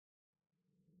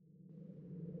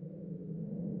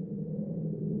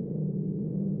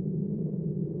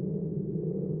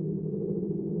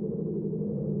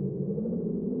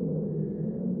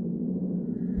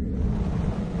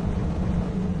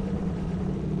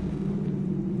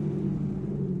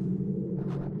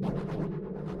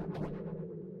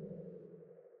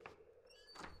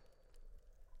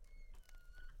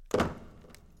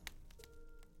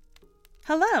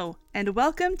Hello, and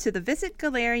welcome to the Visit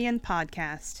Golarion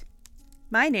podcast.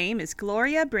 My name is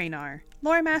Gloria Braynar,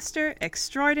 Loremaster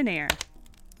Extraordinaire.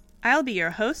 I'll be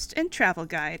your host and travel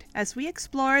guide as we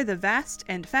explore the vast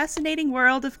and fascinating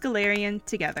world of Golarion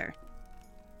together.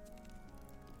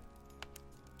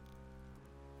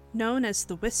 Known as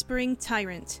the Whispering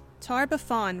Tyrant,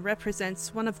 Tar-Baphon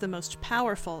represents one of the most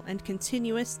powerful and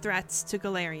continuous threats to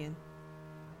Golarion.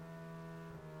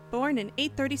 Born in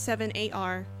 837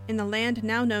 AR, in the land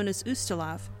now known as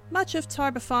Ustalav, much of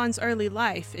Tar-Baphon's early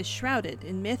life is shrouded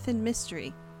in myth and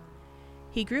mystery.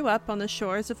 He grew up on the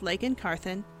shores of Lake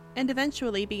Encarthen, and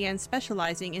eventually began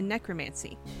specializing in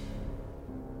necromancy.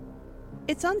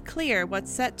 It's unclear what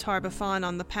set Tar-Baphon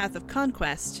on the path of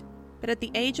conquest, but at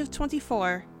the age of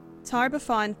 24,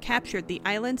 Tar-Baphon captured the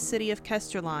island city of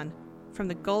Kesterlon from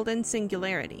the Golden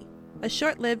Singularity, a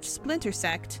short-lived splinter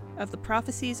sect of the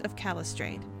prophecies of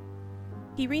Calistrade.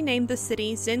 He renamed the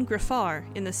city Zin Grifar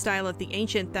in the style of the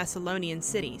ancient Thessalonian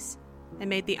cities, and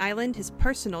made the island his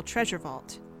personal treasure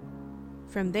vault.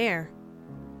 From there,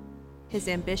 his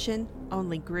ambition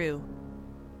only grew.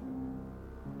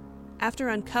 After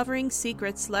uncovering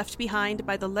secrets left behind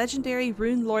by the legendary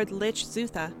Rune Lord Lich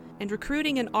Zutha and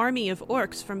recruiting an army of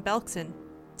orcs from Belkzen,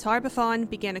 Tar-Baphon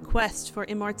began a quest for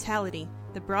immortality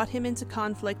that brought him into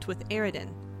conflict with Eredin,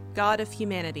 god of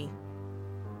humanity.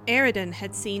 Eredin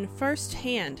had seen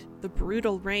firsthand the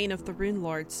brutal reign of the Rune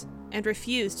Lords and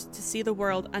refused to see the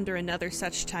world under another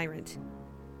such tyrant.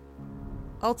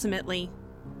 Ultimately,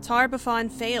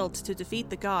 Tar-Baphon failed to defeat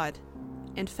the god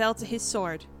and fell to his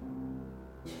sword,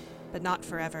 but not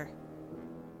forever.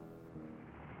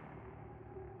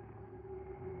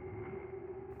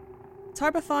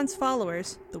 Tar-Baphon's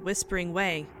followers, the Whispering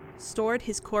Way, stored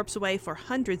his corpse away for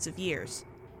hundreds of years,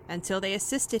 until they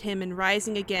assisted him in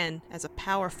rising again as a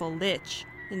powerful lich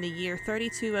in the year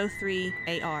 3203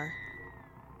 AR.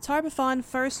 Tar-Baphon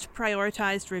first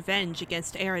prioritized revenge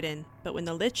against Eredin, but when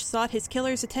the lich sought his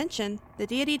killer's attention, the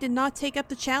deity did not take up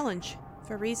the challenge,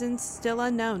 for reasons still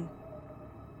unknown.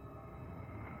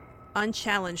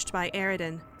 Unchallenged by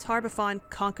Eredin, Tar-Baphon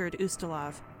conquered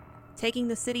Ustalav, taking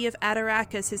the city of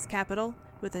Atarak as his capital,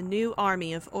 with a new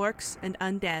army of orcs and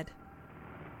undead.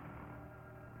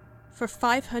 For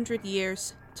 500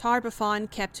 years,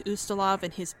 Tar-Baphon kept Ustalav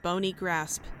in his bony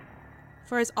grasp.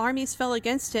 For as armies fell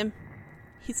against him,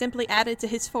 he simply added to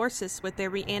his forces with their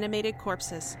reanimated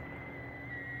corpses.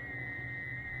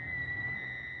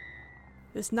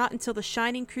 It was not until the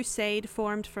Shining Crusade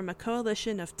formed from a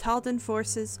coalition of Taldan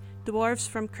forces, dwarves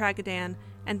from Kragadan,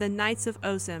 and the Knights of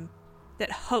Ozim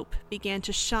that hope began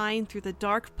to shine through the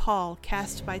dark pall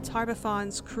cast by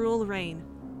Tar-Baphon's cruel reign.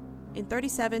 In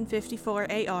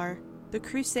 3754 AR, the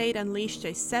Crusade unleashed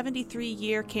a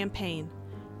 73-year campaign,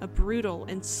 a brutal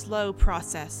and slow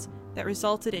process that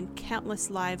resulted in countless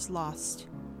lives lost,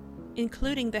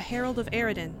 including the Herald of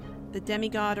Eredin, the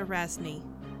demigod Erasmi.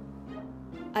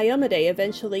 Iomedae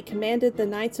eventually commanded the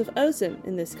Knights of Ozim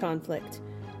in this conflict,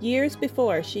 years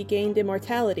before she gained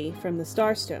immortality from the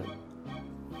Starstone.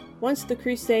 Once the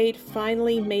Crusade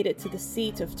finally made it to the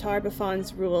seat of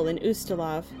Tar-Baphon's rule in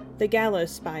Ustalav, the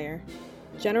Gallows Spire,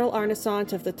 General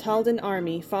Arnesant of the Taldan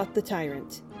army fought the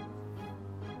tyrant.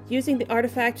 Using the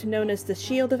artifact known as the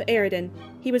Shield of Eredin,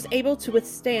 he was able to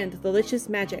withstand the Lich's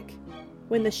magic.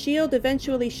 When the shield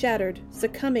eventually shattered,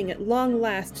 succumbing at long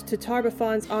last to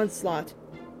Tar-Baphon's onslaught,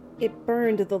 it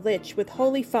burned the Lich with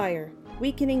holy fire,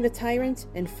 weakening the tyrant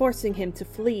and forcing him to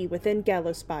flee within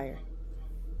Gallows Spire.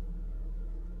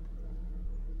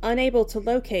 Unable to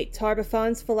locate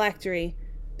Tar-Baphon's phylactery,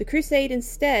 the Crusade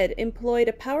instead employed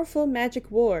a powerful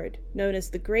magic ward known as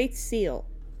the Great Seal.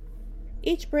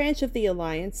 Each branch of the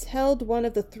Alliance held one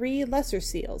of the 3 lesser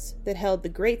seals that held the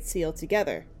Great Seal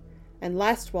together, and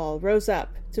Lastwall rose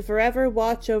up to forever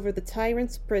watch over the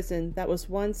tyrant's prison that was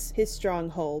once his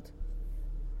stronghold.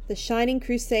 The Shining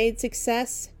Crusade's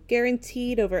success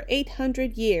guaranteed over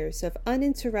 800 years of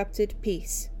uninterrupted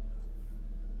peace.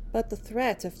 But the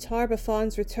threat of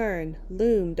Tar-Baphon's return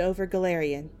loomed over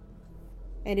Golarion,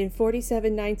 and in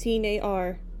 4719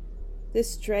 AR,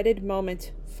 this dreaded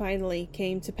moment finally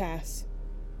came to pass.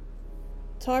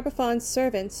 Tar-Baphon's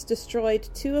servants destroyed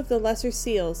 2 of the lesser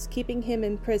seals, keeping him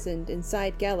imprisoned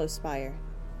inside Gallows Spire,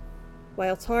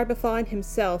 while Tar-Baphon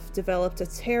himself developed a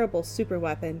terrible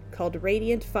superweapon called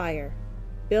Radiant Fire,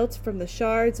 built from the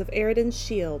shards of Eredin's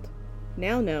shield,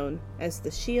 now known as the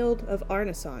Shield of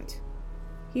Arnesant.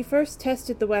 He first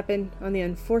tested the weapon on the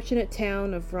unfortunate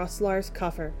town of Roslar's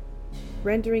Coffer,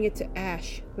 rendering it to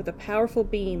ash with a powerful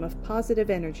beam of positive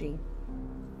energy.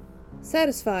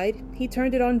 Satisfied, he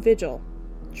turned it on Vigil,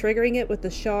 triggering it with the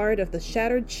shard of the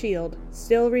shattered shield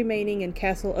still remaining in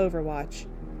Castle Overwatch,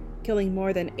 killing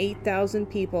more than 8,000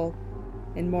 people,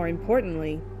 and more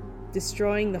importantly,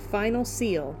 destroying the final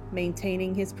seal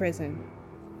maintaining his prison.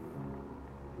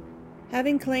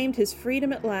 Having claimed his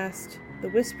freedom at last, the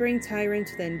Whispering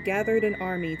Tyrant then gathered an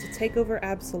army to take over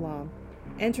Absalom,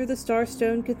 enter the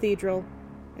Starstone Cathedral,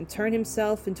 and turn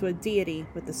himself into a deity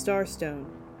with the Starstone,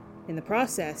 in the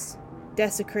process,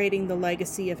 desecrating the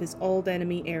legacy of his old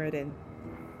enemy Eredin.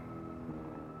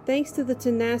 Thanks to the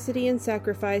tenacity and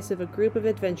sacrifice of a group of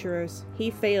adventurers,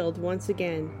 he failed once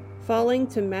again, falling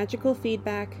to magical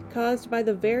feedback caused by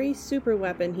the very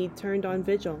superweapon he'd turned on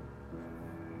Vigil.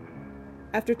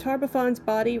 After Tar-Baphon's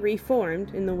body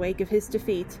reformed in the wake of his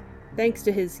defeat, thanks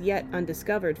to his yet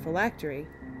undiscovered phylactery,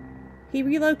 he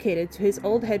relocated to his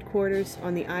old headquarters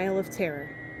on the Isle of Terror.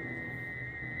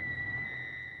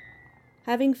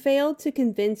 Having failed to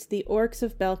convince the orcs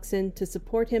of Belkzen to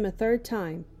support him a third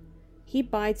time, he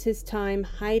bides his time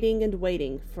hiding and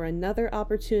waiting for another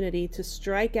opportunity to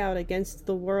strike out against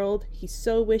the world he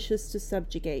so wishes to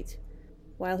subjugate,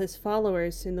 while his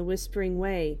followers in the Whispering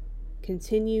Way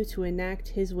continue to enact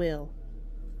his will.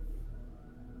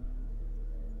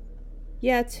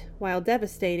 Yet, while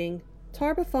devastating,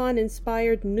 Tar-Baphon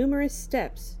inspired numerous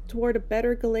steps toward a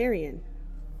better Golarion.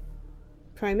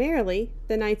 Primarily,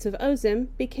 the Knights of Ozim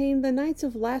became the Knights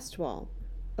of Lastwall,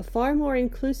 a far more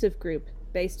inclusive group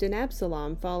based in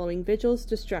Absalom following Vigil's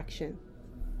destruction.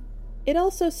 It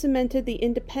also cemented the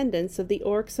independence of the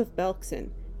Orcs of Belkzen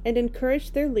and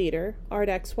encouraged their leader,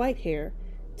 Ardax Whitehair,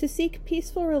 to seek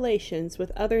peaceful relations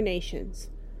with other nations,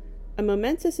 a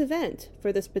momentous event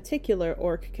for this particular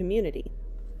orc community.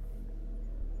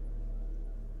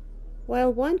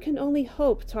 While one can only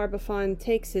hope Tar-Baphon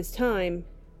takes his time,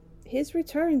 his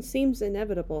return seems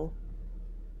inevitable.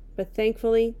 But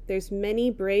thankfully, there's many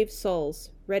brave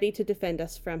souls ready to defend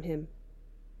us from him.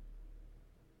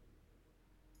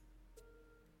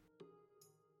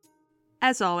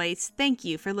 As always, thank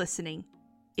you for listening.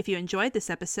 If you enjoyed this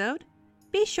episode,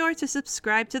 be sure to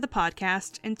subscribe to the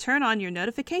podcast and turn on your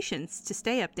notifications to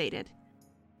stay updated.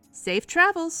 Safe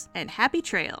travels and happy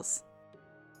trails!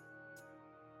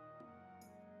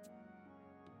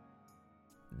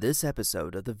 This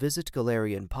episode of the Visit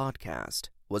Golarion podcast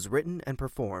was written and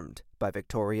performed by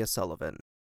Victoria Sullivan.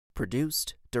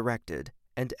 Produced, directed,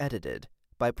 and edited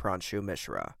by Pranshu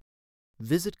Mishra.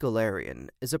 Visit Golarion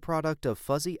is a product of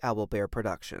Fuzzy Owlbear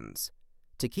Productions.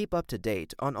 To keep up to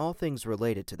date on all things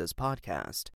related to this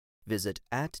podcast, visit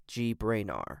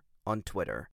 @gbrainar on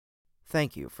Twitter.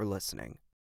 Thank you for listening.